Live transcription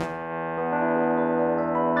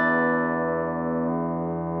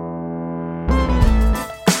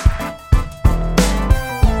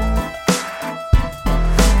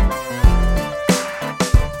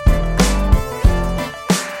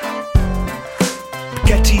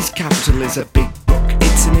Piketty's Capital is a big book.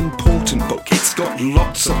 It's an important book. It's got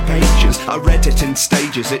lots of pages. I read it in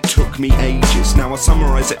stages. It took me ages. Now I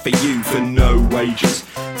summarise it for you for no wages.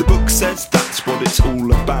 The book says that's what it's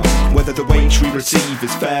all about. Whether the wage we receive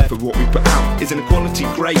is fair for what we put out. Is inequality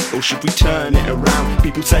great, or should we turn it around?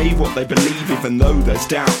 People say what they believe even though there's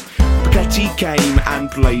doubt. Piketty came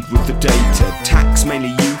and played with the data. Tax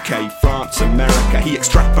mainly UK, France, America. He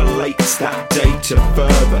extrapolates that data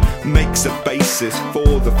further, makes a basis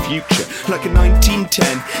for the future. Like in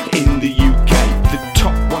 1910 in the UK, the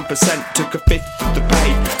top 1% took a fifth of the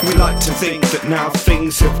pay. We like to think that now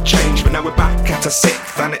things have changed, but now we're back at a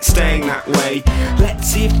sixth and it's staying that way. Let's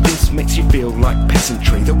see if this makes you feel like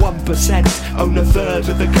peasantry. The 1% own a third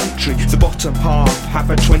of the country. The bottom half have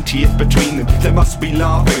a 20th between them. They must be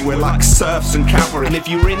laughing, we're like serfs and cavalry. And if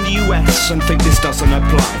you're in the US and think this doesn't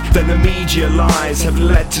apply, then the media lies have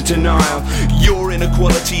led to denial. Your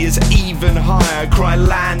inequality is even higher. Cry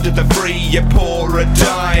land of the free, your poor are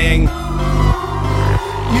dying.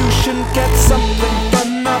 You shouldn't get something for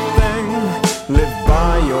nothing. Live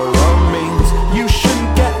by your own means. You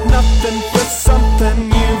shouldn't get nothing for something.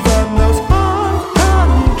 You've earned those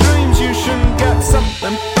hard-earned dreams. You shouldn't get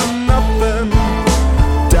something for nothing.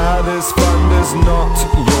 Daddy's fund is not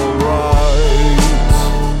your right.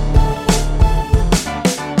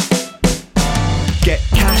 Get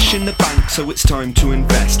cash in the bank, so it's time to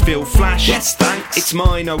invest. Feel flash? Yes, thanks. It's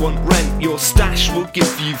mine, I want rent. Your stash will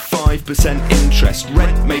give you 5% interest.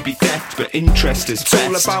 Rent may be theft, but interest is best.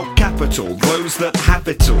 It's all about capital, those that have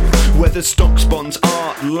it all. Whether stocks, bonds,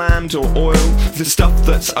 art, land or oil, the stuff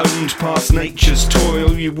that's owned past nature's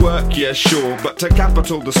toil. You work, yeah sure, but to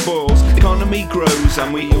capital the spoils. The economy grows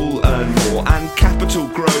and we all earn more, and capital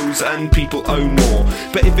grows and people own more.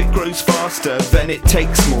 But if it grows faster, then it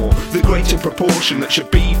takes more. The greater proportion that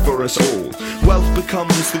should be for us all. Wealth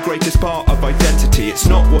becomes the greatest part of identity. It's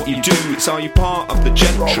not what you do, it's are you part of the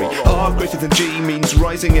gentry. R greater than G means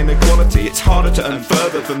rising inequality. It's harder to earn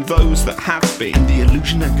further than those that have been. And the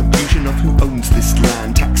illusion and confusion of who owns this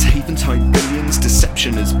land. Tax havens hide billions,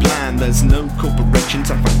 deception is planned. There's no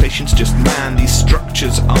corporations, I find patience just man. These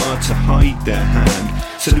structures are to hide their hand.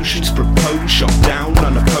 Solutions proposed, shot down,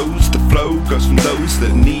 unopposed. The flow goes from those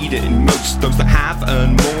that need it in most. Those that have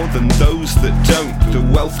earn more than those that don't. The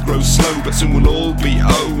wealth grows slow, but soon will all be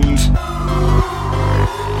owned.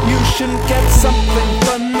 You shouldn't get something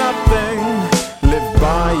for nothing. Live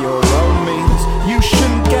by your own means. You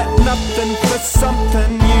shouldn't get nothing for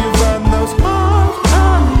something. You've earned those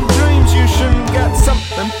hard-earned dreams. You shouldn't get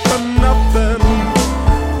something for nothing.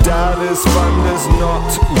 Daddy's fund is not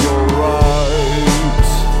your right.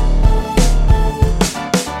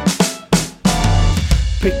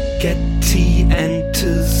 Piketty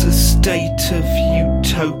enters a state of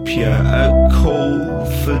utopia, a call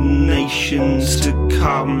for nations to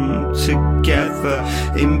come together,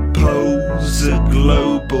 impose a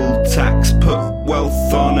global tax, put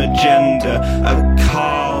wealth on agenda, a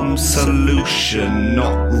calm solution,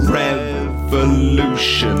 not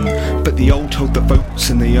revolution. But the old hold the votes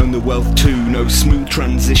and they own the wealth too. No smooth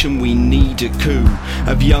transition, we need a coup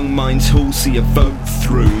of young minds who'll see a vote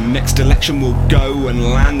through. Next election we'll go and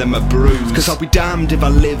land them a bruise. Cause I'll be damned if I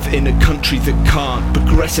live in a country that can't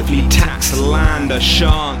progressively tax the land. I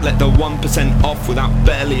shan't let the 1% off without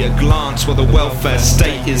barely a glance, while the welfare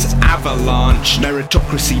state is avalanched.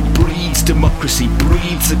 Meritocracy breeds democracy,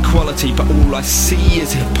 breeds equality, but all I see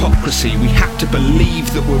is hypocrisy. We have to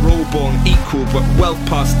believe that we're all born equal, but wealth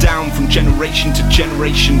passed down from generation to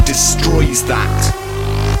generation destroys that.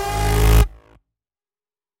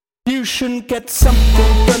 You shouldn't get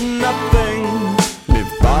something for nothing.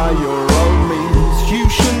 Live by your own means. You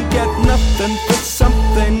shouldn't get nothing for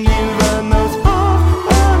something. You've earned those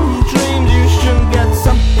hard-earned dreams. You shouldn't get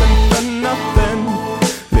something for nothing.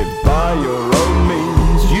 Live by your own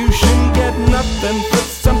means. You shouldn't get nothing for